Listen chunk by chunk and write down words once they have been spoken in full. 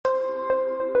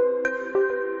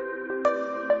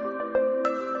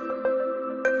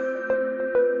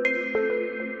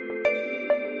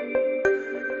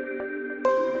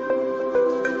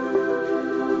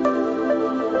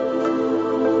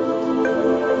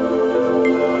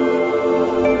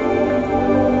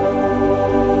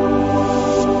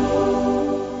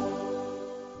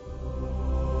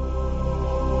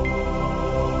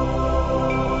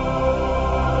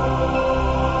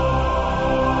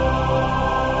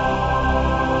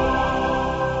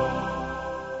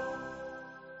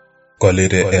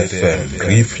Kolide FM,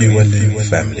 refueling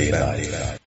family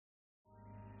life.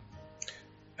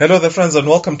 Hello there friends and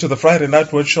welcome to the Friday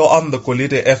Night Word Show on the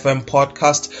Kolide FM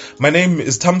podcast. My name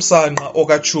is Thamsanqa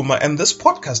Okachuma and this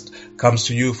podcast comes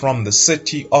to you from the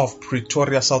city of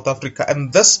Pretoria, South Africa,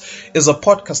 and this is a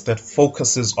podcast that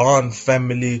focuses on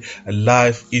family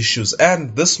life issues.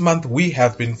 And this month we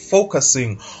have been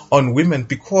focusing on women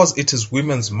because it is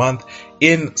Women's Month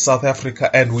in South Africa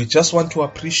and we just want to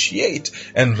appreciate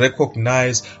and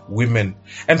recognize women.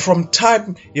 And from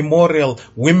time immemorial,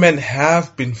 women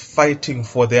have been fighting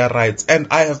for their rights. And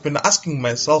I have been asking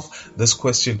myself this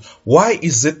question: why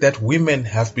is it that women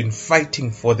have been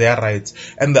fighting for their rights?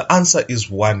 And the answer is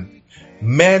one: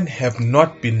 men have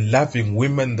not been loving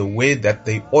women the way that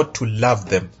they ought to love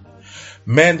them.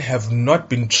 Men have not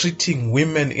been treating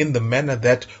women in the manner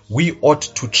that we ought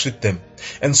to treat them.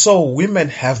 And so women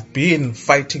have been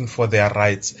fighting for their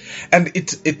rights. And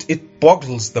it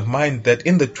boggles the mind that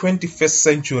in the 21st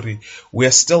century, we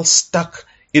are still stuck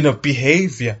in a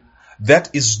behavior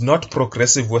that is not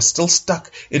progressive. We're still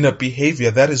stuck in a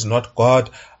behavior that is not God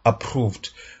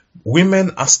approved.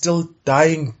 Women are still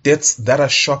dying deaths that are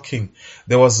shocking.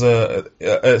 There was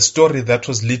a story that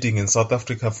was leading in South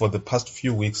Africa for the past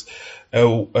few weeks. A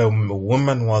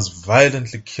woman was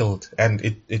violently killed and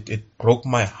it broke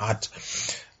my heart.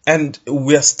 And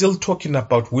we are still talking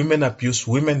about women abuse,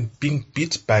 women being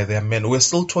beat by their men. We're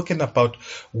still talking about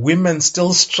women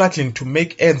still struggling to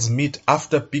make ends meet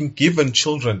after being given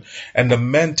children. And the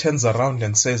man turns around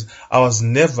and says, I was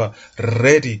never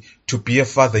ready to be a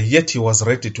father, yet he was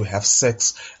ready to have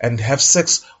sex and have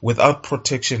sex without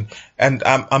protection. And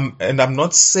I'm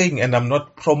not saying and I'm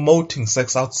not promoting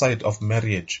sex outside of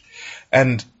marriage.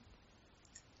 And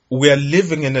we are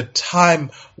living in a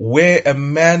time where a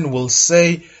man will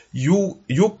say, you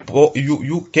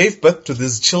gave birth to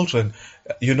these children.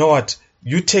 You know what?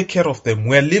 You take care of them.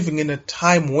 We're living in a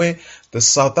time where the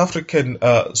South African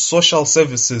Social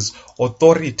Services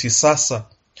Authority, SASSA,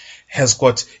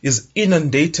 is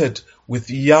inundated with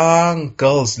young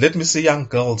girls. Let me say young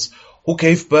girls who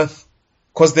gave birth,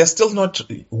 because they're still not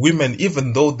women,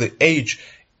 even though the age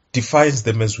defines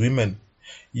them as women.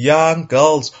 Young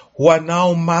girls who are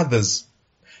now mothers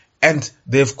and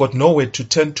they've got nowhere to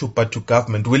turn to but to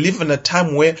government. We live in a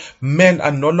time where men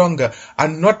are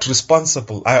not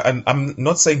responsible. I'm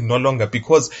not saying no longer,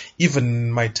 because even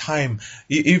in my time,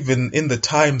 even in the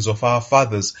times of our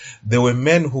fathers, there were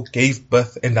men who gave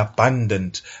birth and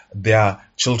abandoned their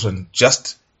children,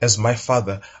 just as my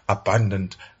father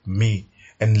abandoned me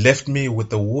and left me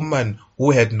with a woman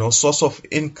who had no source of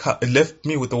income,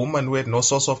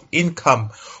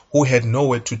 who had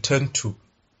nowhere to turn to.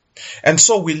 And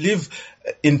so we live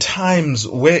in times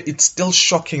where it's still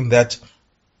shocking that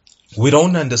we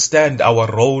don't understand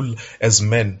our role as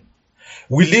men.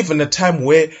 We live in a time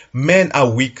where men are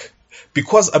weak,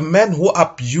 because a man who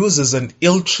abuses and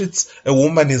ill-treats a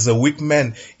woman is a weak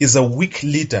man, is a weak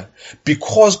leader.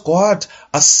 Because God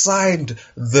assigned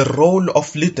the role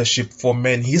of leadership for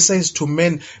men. He says to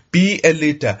men, be a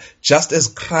leader, just as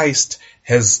Christ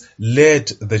has led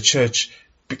the church.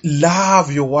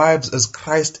 Love your wives as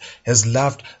Christ has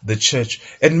loved the church.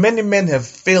 And many men have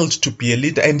failed to be a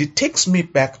leader. And it takes me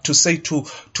back to say to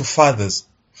fathers,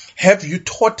 have you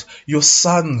taught your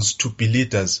sons to be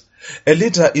leaders? A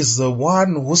leader is the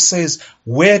one who says,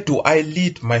 where do I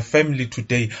lead my family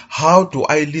today? How do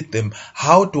I lead them?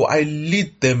 How do I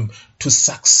lead them to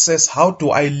success? How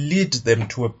do I lead them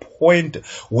to a point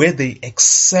where they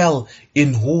excel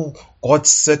in who God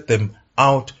set them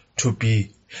out to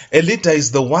be? A leader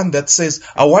is the one that says,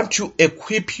 I want to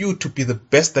equip you to be the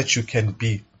best that you can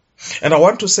be. And I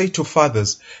want to say to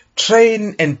fathers,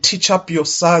 train and teach up your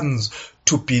sons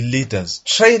to be leaders.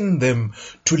 Train them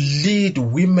to lead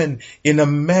women in a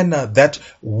manner that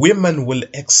women will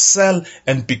excel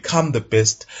and become the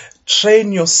best.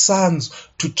 Train your sons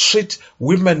to treat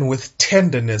women with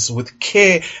tenderness, with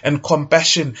care and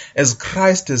compassion as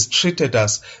Christ has treated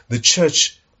us, the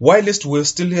church. Whilst we're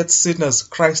still yet sinners,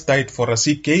 Christ died for us.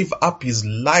 He gave up his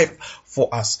life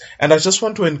for us. And I just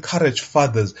want to encourage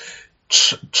fathers,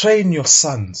 train your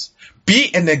sons. Be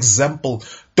an example.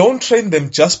 Don't train them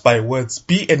just by words.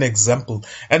 Be an example.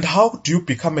 And how do you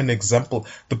become an example?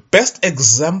 The best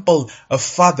example a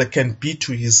father can be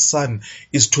to his son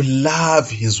is to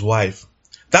love his wife.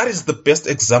 That is the best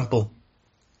example.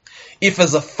 If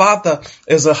as a father,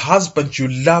 as a husband, you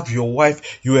love your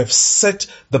wife, you have set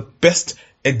the best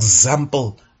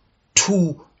example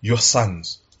to your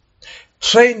sons.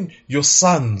 Train your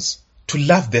sons to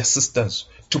love their sisters,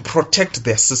 to protect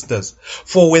their sisters.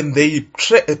 For when they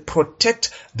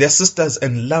protect their sisters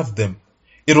and love them,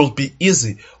 it will be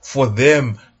easy for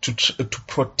them to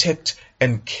protect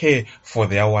and care for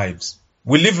their wives.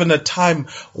 We live in a time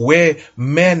where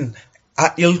men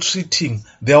are ill-treating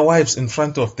their wives in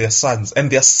front of their sons,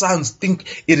 and their sons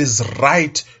think it is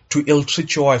right to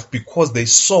ill-treat your wife because they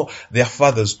saw their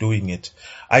fathers doing it.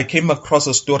 I came across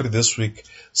a story this week.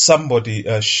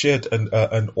 Somebody shared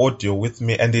an audio with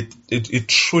me, and it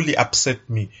truly upset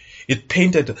me. It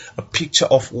painted a picture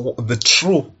of the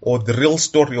true or the real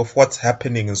story of what's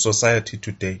happening in society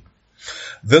today.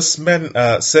 This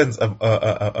man sends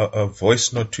a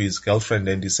voice note to his girlfriend,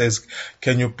 and he says,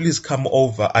 "Can you please come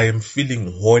over? I am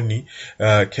feeling horny.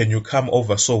 Can you come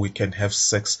over so we can have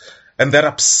sex?" And that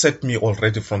upset me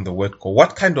already from the word go.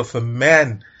 What kind of a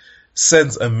man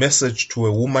sends a message to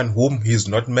a woman whom he is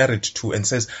not married to and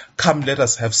says, "Come, let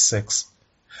us have sex"?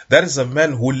 That is a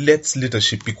man who lacks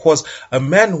leadership, because a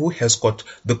man who has got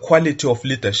the quality of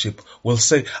leadership will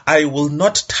say, "I will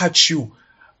not touch you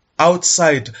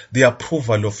outside the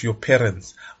approval of your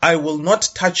parents. I will not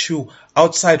touch you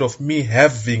outside of me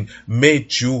having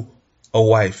made you a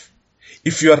wife."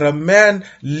 If you are a man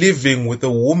living with a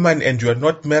woman and you are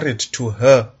not married to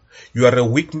her, you are a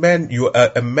weak man. You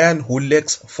are a man who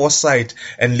lacks foresight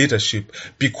and leadership,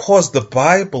 because the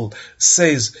Bible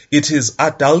says it is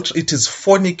adultery, it is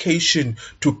fornication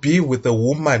to be with a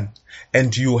woman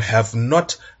and you have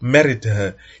not married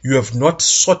her. You have not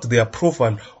sought the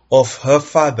approval of her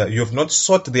father. You have not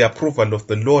sought the approval of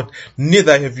the Lord.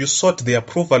 Neither have you sought the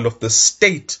approval of the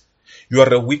state. You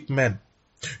are a weak man.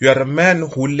 You are a man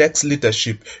who lacks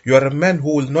leadership. You are a man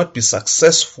who will not be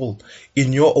successful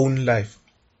in your own life.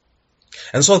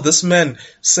 And so this man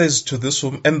says to this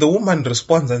woman, and the woman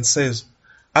responds and says,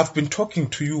 "I've been talking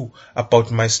to you about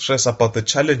my stress, about the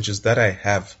challenges that I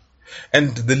have.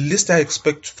 And the least I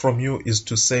expect from you is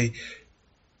to say,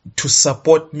 to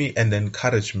support me and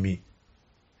encourage me.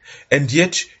 And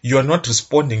yet you are not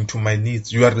responding to my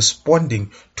needs. You are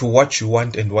responding to what you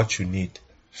want and what you need."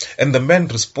 And the man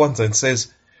responds and says,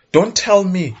 "Don't tell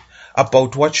me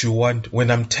about what you want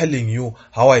when I'm telling you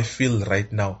how I feel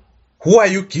right now. Who are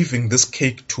you giving this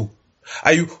cake to?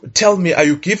 Are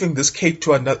you giving this cake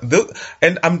to another?"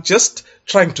 And I'm just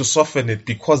trying to soften it,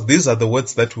 because these are the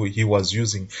words that he was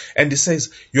using. And he says,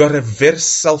 "You are a very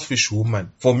selfish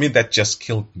woman." For me, that just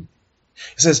killed me.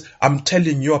 He says, "I'm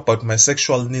telling you about my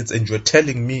sexual needs and you're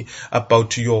telling me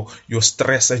about your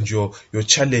stress and your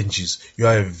challenges. You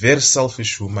are a very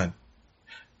selfish woman."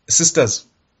 Sisters,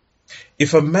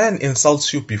 if a man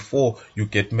insults you before you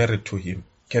get married to him,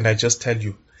 can I just tell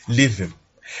you, leave him.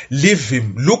 Leave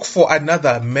him. Look for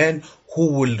another man who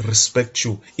will respect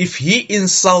you. If he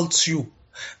insults you,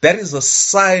 that is a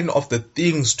sign of the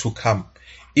things to come.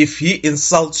 If he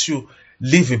insults you,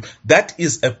 leave him. That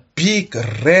is a big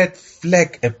red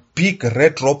flag, a big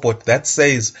red robot that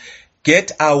says,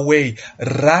 get away,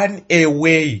 run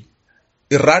away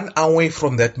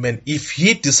from that man. If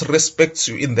he disrespects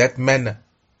you in that manner,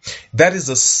 that is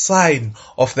a sign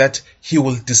of that he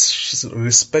will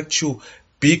disrespect you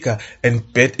bigger and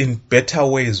in better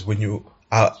ways when you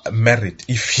are married,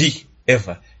 if he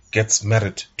ever gets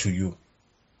married to you.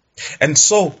 And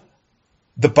so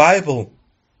the Bible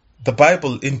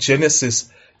in Genesis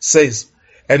says,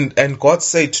 and God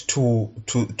said to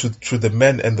the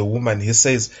man and the woman, he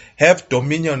says, "Have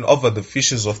dominion over the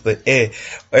fishes of the air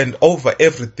and over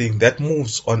everything that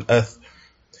moves on earth."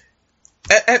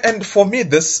 And for me,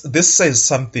 this says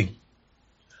something.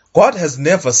 God has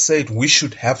never said we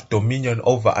should have dominion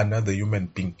over another human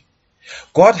being.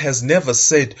 God has never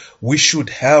said we should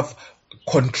have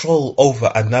control over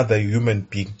another human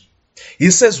being.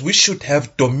 He says we should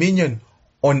have dominion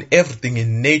on everything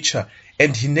in nature,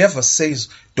 and he never says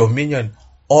dominion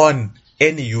on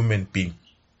any human being.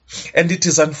 And it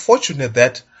is unfortunate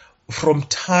that from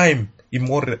time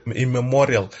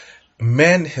immemorial,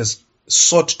 man has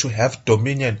sought to have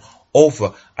dominion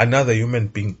over another human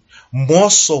being,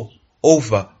 more so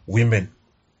over women.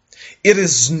 It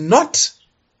is not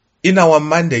in our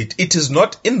mandate, it is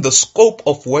not in the scope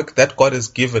of work that God has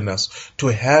given us to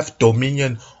have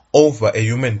dominion over a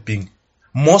human being,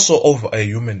 more so over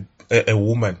a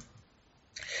woman.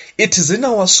 It is in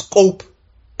our scope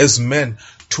as men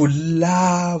to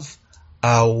love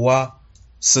our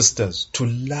sisters, to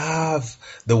love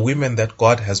the women that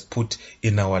God has put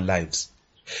in our lives.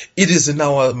 It is in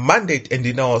our mandate and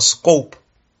in our scope.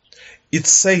 It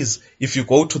says, if you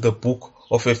go to the book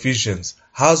of Ephesians,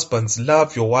 husbands,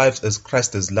 love your wives as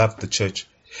Christ has loved the church.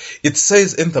 It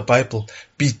says in the Bible,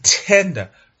 be tender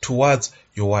towards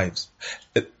your wives.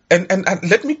 And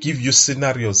let me give you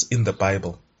scenarios in the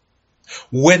Bible.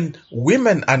 When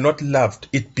women are not loved,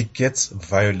 it begets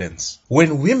violence.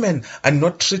 When women are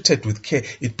not treated with care,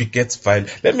 it begets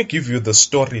violence. Let me give you the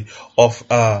story of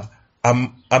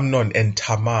Amnon and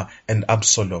Tamar and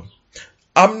Absalom.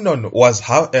 Amnon was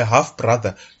a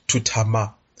half-brother to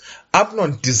Tamar.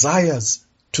 Amnon desires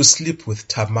to sleep with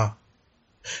Tamar.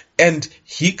 And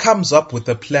he comes up with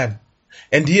a plan.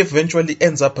 And he eventually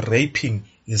ends up raping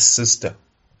his sister.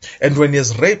 And when he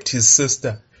has raped his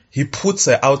sister, he puts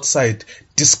her outside,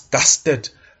 disgusted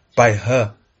by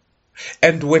her.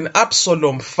 And when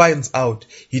Absalom finds out,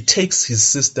 he takes his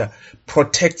sister,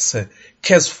 protects her,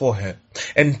 cares for her.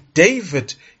 And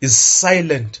David is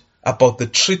silent about the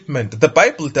treatment. The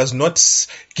Bible does not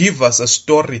give us a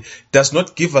story, does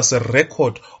not give us a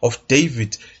record of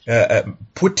David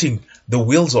putting the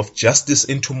wheels of justice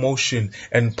into motion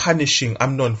and punishing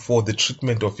Amnon for the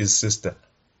treatment of his sister.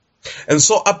 And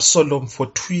so Absalom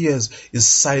for 2 years is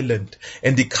silent,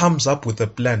 and he comes up with a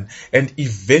plan and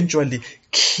eventually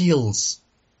kills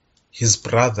his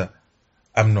brother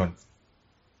Amnon.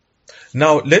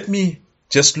 Now let me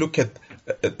just look at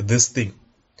this thing.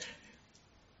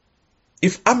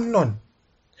 If Amnon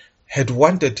had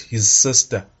wanted his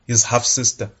sister, his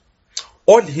half-sister,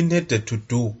 all he needed to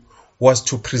do was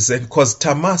to present, because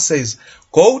Tamar says,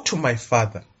 go to my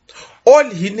father. All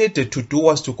he needed to do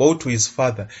was to go to his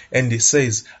father, and he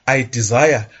says, I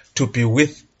desire to be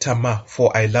with Tamar,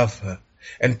 for I love her.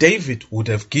 And David would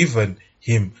have given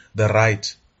him the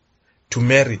right to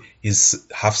marry his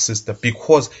half-sister,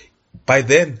 because by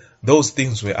then those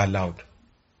things were allowed.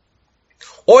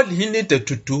 All he needed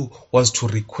to do was to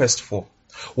request for.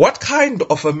 What kind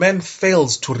of a man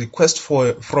fails to request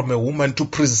from a woman to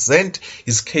present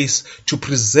his case, to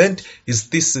present his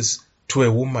thesis to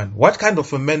a woman? What kind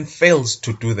of a man fails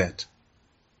to do that?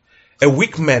 A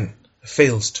weak man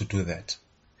fails to do that.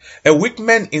 A weak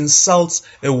man insults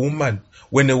a woman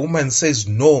when a woman says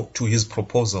no to his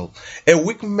proposal. A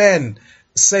weak man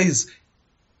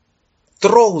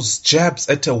throws jabs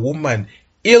at a woman,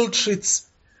 ill-treats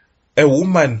a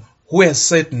woman who has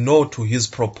said no to his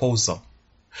proposal.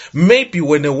 Maybe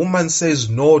when a woman says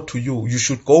no to you, you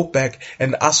should go back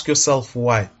and ask yourself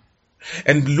why.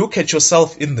 And look at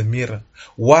yourself in the mirror.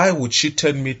 Why would she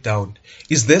turn me down?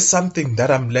 Is there something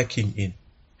that I'm lacking in?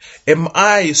 Am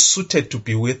I suited to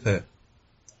be with her?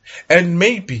 And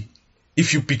maybe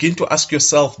if you begin to ask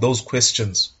yourself those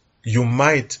questions, you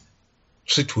might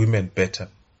treat women better.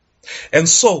 And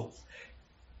so,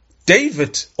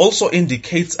 David also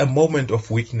indicates a moment of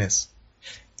weakness.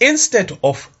 Instead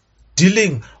of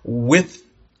dealing with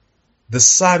the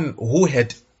son who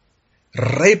had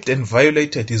raped and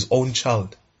violated his own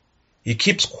child, he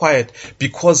keeps quiet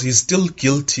because he's still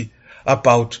guilty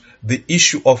about the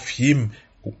issue of him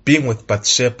being with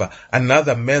Bathsheba,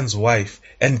 another man's wife,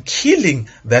 and killing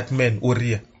that man,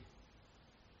 Uriah.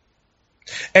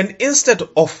 And instead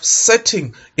of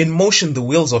setting in motion the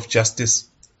wheels of justice,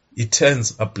 he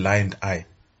turns a blind eye.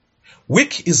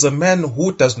 Weak is a man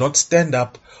who does not stand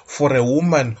up for a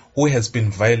woman who has been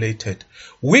violated.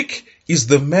 Weak is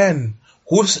the man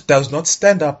who does not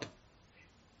stand up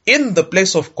in the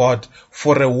place of God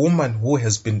for a woman who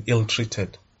has been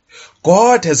ill-treated.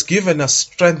 God has given us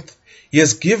strength. He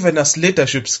has given us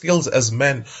leadership skills as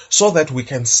men so that we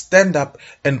can stand up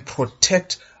and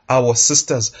protect our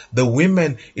sisters, the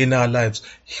women in our lives,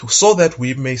 so that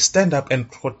we may stand up and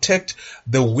protect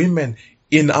the women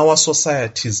in our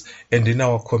societies and in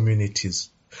our communities.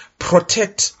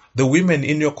 Protect the women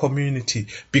in your community,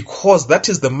 because that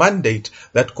is the mandate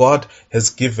that God has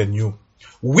given you.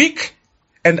 Weak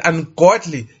and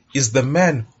ungodly is the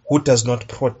man who does not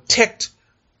protect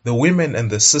the women and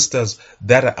the sisters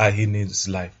that are in his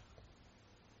life.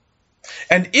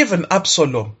 And even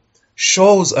Absalom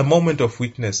shows a moment of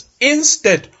weakness.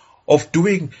 Instead of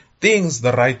doing things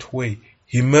the right way,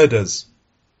 he murders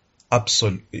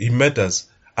Amnon.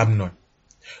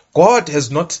 God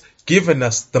has not given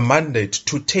us the mandate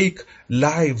to take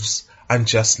lives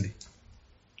unjustly.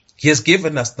 He has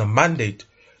given us the mandate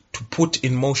to put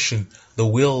in motion the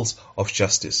wheels of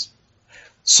justice.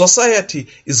 Society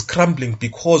is crumbling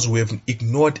because we have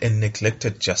ignored and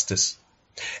neglected justice.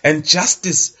 And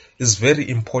justice is very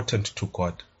important to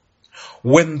God.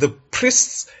 When the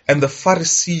priests and the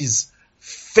Pharisees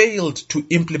failed to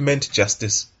implement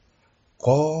justice,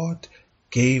 God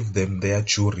gave them their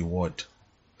due reward.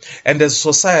 And as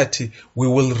society, we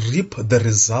will reap the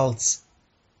results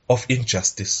of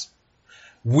injustice.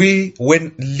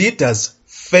 When leaders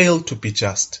fail to be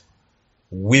just,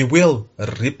 we will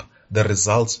reap the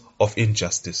results of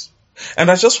injustice.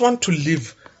 And I just want to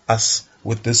leave us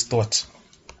with this thought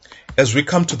as we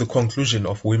come to the conclusion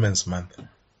of Women's Month.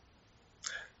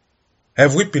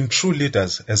 Have we been true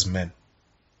leaders as men?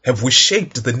 Have we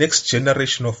shaped the next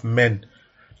generation of men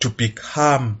to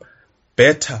become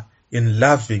better in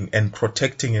loving and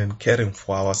protecting and caring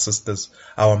for our sisters,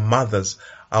 our mothers,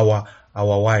 our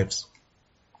wives?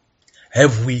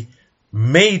 Have we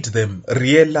made them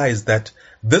realize that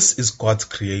this is God's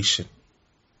creation?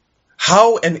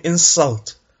 How an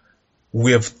insult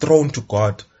we have thrown to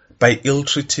God by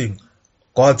ill-treating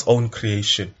God's own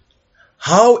creation.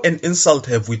 How an insult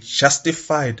have we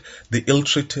justified the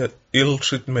ill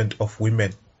treatment of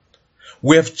women?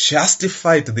 We have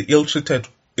justified the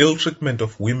ill treatment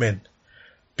of women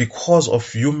because of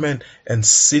human and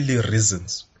silly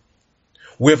reasons.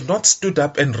 We have not stood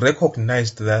up and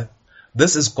recognized that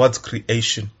this is God's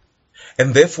creation.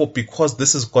 And therefore, because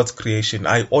this is God's creation,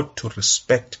 I ought to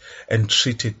respect and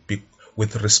treat it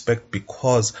with respect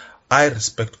because I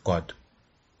respect God.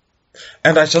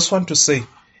 And I just want to say,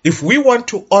 if we want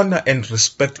to honor and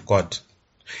respect God,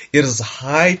 it is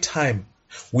high time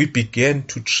we begin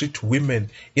to treat women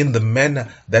in the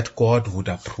manner that God would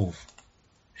approve.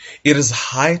 It is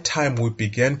high time we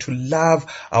begin to love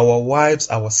our wives,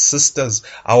 our sisters,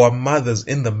 our mothers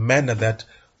in the manner that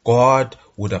God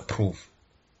would approve.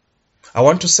 I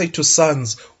want to say to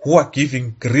sons who are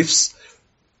giving grief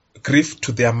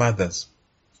to their mothers,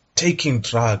 taking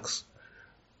drugs,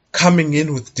 coming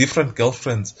in with different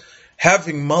girlfriends,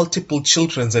 having multiple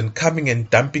children and coming and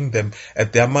dumping them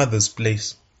at their mother's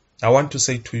place. I want to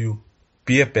say to you,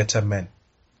 be a better man.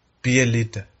 Be a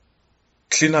leader.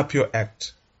 Clean up your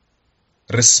act.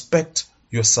 Respect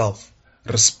yourself.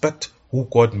 Respect who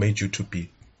God made you to be.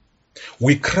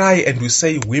 We cry and we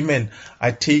say women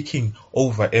are taking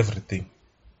over everything.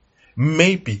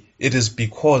 Maybe it is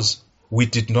because we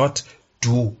did not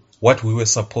do what we were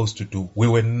supposed to do. We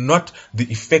were not the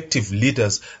effective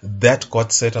leaders that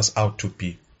God set us out to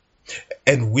be.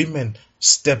 And women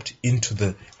stepped into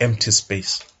the empty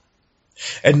space.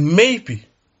 And maybe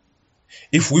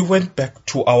if we went back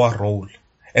to our role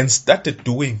and started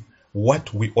doing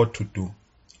what we ought to do,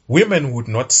 women would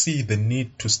not see the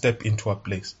need to step into a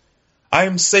place. I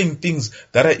am saying things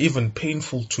that are even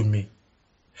painful to me.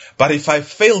 But if I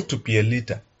fail to be a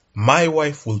leader, my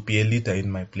wife will be a leader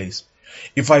in my place.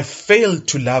 If I fail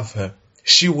to love her,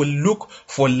 she will look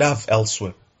for love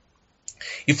elsewhere.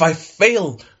 If I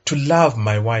fail to love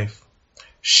my wife,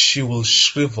 she will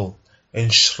shrivel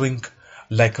and shrink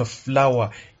like a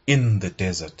flower in the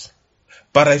desert.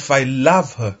 But if I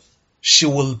love her, she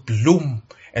will bloom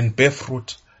and bear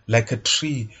fruit like a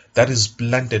tree that is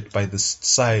planted by the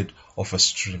side of a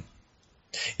stream.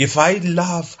 If I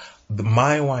love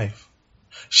my wife,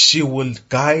 she will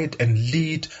guide and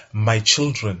lead my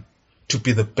children to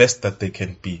be the best that they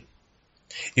can be.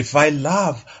 If I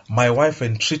love my wife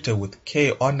and treat her with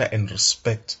care, honor, and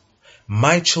respect,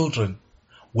 my children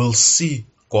will see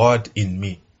God in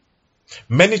me.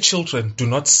 Many children do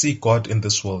not see God in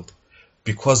this world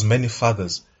because many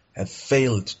fathers have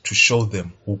failed to show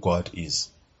them who God is.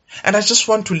 And I just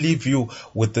want to leave you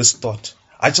with this thought.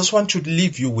 I just want to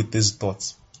leave you with these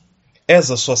thoughts. As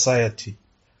a society,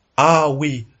 are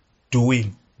we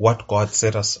doing what God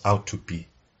set us out to be?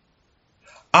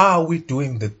 Are we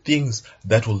doing the things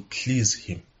that will please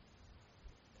Him?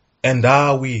 And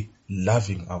are we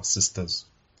loving our sisters?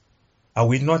 Are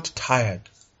we not tired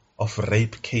of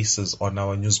rape cases on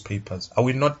our newspapers? Are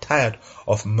we not tired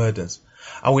of murders?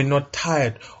 Are we not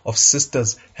tired of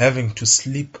sisters having to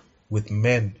sleep with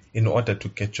men in order to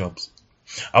get jobs?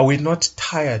 Are we not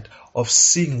tired of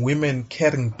seeing women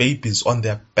carrying babies on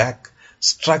their back,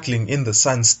 struggling in the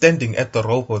sun, standing at the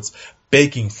robots,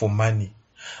 begging for money?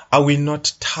 Are we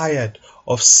not tired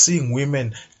of seeing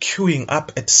women queuing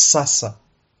up at SASSA,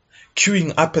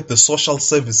 queuing up at the social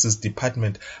services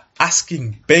department,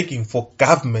 begging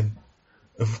government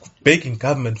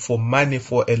for money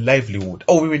for a livelihood?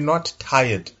 Oh, we were not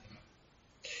tired.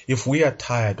 If we are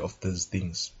tired of these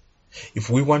things, if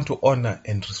we want to honor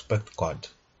and respect God,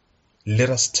 let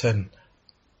us turn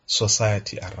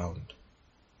society around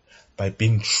by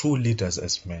being true leaders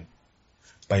as men,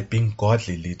 by being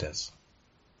godly leaders,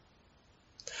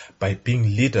 by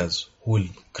being leaders who will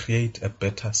create a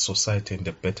better society and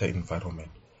a better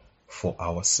environment for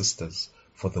our sisters,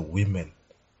 for the women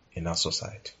in our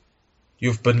society.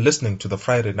 You've been listening to the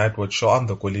Friday Night Word Show on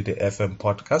the Kolide FM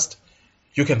podcast.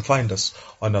 You can find us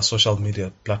on our social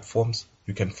media platforms.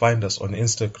 You can find us on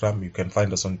Instagram, you can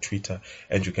find us on Twitter,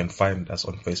 and you can find us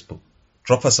on Facebook.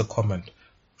 Drop us a comment.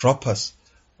 Drop us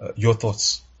your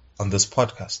thoughts on this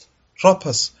podcast. Drop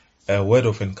us a word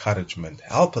of encouragement.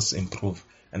 Help us improve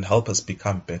and help us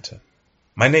become better.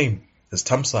 My name is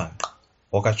Thamsanqa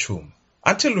Okachuma.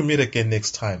 Until we meet again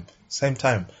next time, same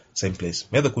place.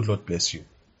 May the good Lord bless you.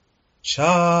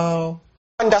 Ciao.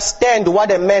 Understand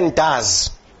what a man does.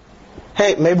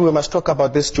 Hey, maybe we must talk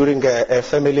about this during a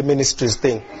family ministries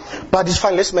thing. But it's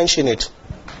fine, let's mention it.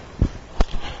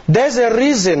 There's a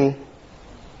reason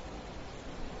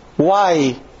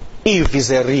why Eve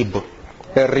is a rib.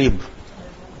 A rib.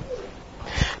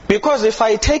 Because if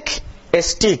I take a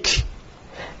stick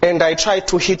and I try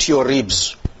to hit your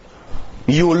ribs,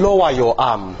 you lower your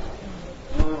arm.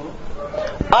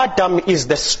 Adam is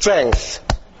the strength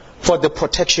for the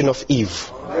protection of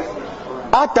Eve.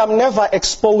 Adam never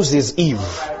exposes Eve.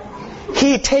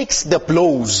 He takes the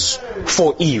blows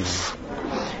for Eve.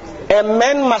 A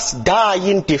man must die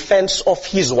in defense of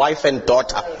his wife and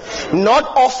daughter, not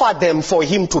offer them for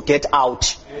him to get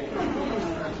out.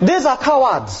 These are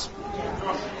cowards.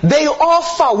 They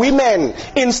offer women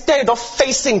instead of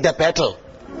facing the battle.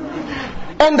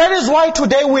 And that is why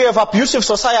today we have abusive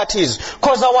societies,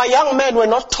 because our young men were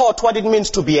not taught what it means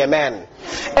to be a man.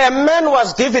 A man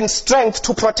was given strength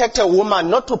to protect a woman,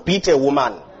 not to beat a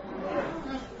woman.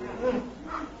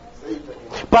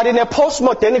 But in a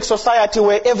postmodern society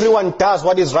where everyone does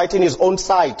what is right in his own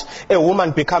sight, a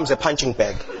woman becomes a punching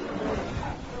bag.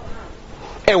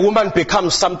 A woman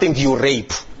becomes something you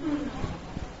rape.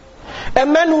 A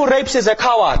man who rapes is a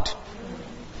coward.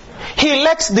 He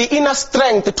lacks the inner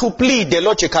strength to plead a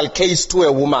logical case to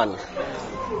a woman.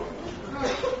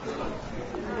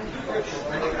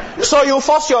 So you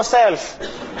force yourself,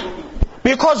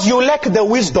 because you lack the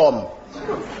wisdom,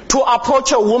 to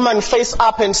approach a woman face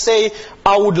up and say,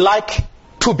 I would like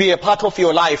to be a part of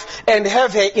your life, and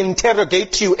have her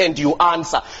interrogate you and you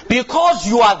answer. Because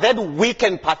you are that weak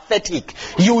and pathetic,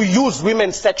 you use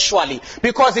women sexually,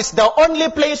 because it's the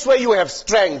only place where you have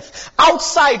strength.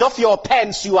 Outside of your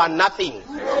pants, you are nothing.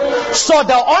 So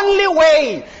the only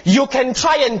way you can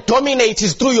try and dominate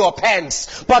is through your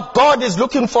pants. But God is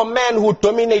looking for men who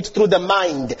dominate through the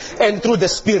mind and through the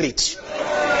spirit.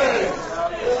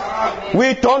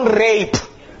 We don't rape.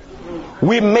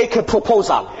 We make a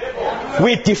proposal.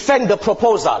 We defend the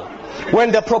proposal.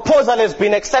 When the proposal has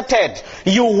been accepted,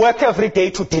 you work every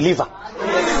day to deliver.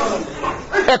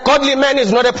 A godly man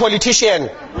is not a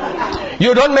politician.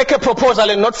 You don't make a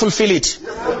proposal and not fulfill it.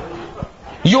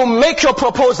 You make your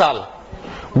proposal.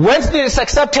 Once it is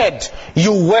accepted,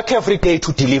 you work every day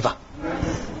to deliver.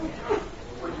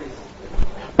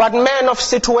 But men of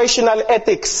situational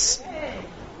ethics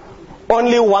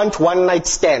only want one night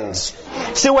stands.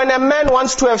 See, when a man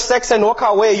wants to have sex and walk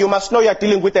away, you must know you're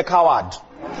dealing with a coward.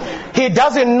 He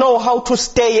doesn't know how to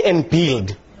stay and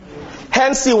build.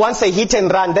 Hence he wants a hit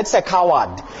and run. That's a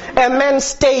coward. A man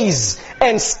stays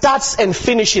and starts and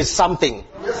finishes something.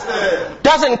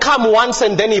 Doesn't come once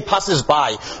and then he passes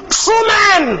by. True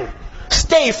men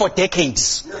stay for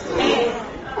decades.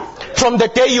 From the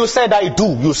day you said I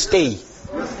do, you stay.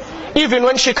 Even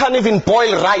when she can't even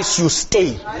boil rice, you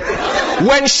stay.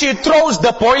 When she throws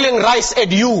the boiling rice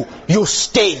at you, you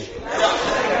stay.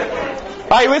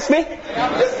 Are you with me?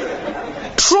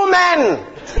 True men.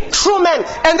 True men.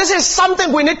 And this is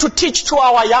something we need to teach to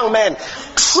our young men.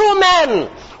 True men.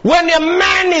 When a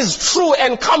man is true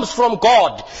and comes from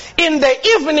God, in the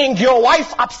evening your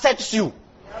wife upsets you.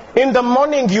 In the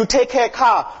morning you take her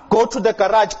car, go to the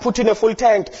garage, put in a full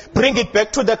tank, bring it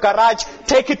back to the garage,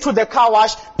 take it to the car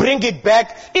wash, bring it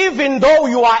back. Even though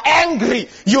you are angry,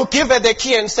 you give her the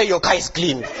key and say your car is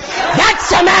clean.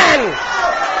 That's a man.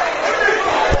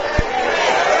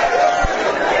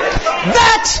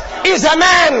 That is a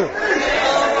man.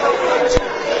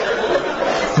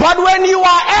 But when you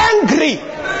are angry,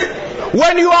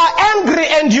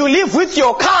 and you live with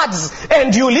your cards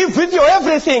and you live with your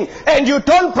everything and you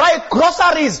don't buy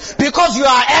groceries because you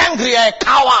are angry, you're a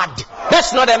coward.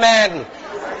 That's not a man.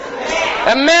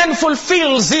 A man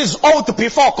fulfills his oath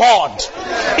before God,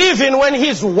 even when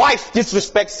his wife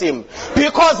disrespects him.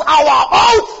 Because our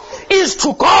oath is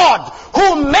to God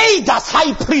who made us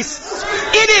high priests.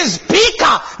 It is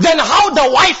bigger than how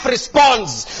the wife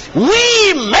responds.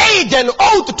 We made an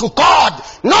oath to God,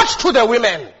 not to the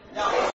women.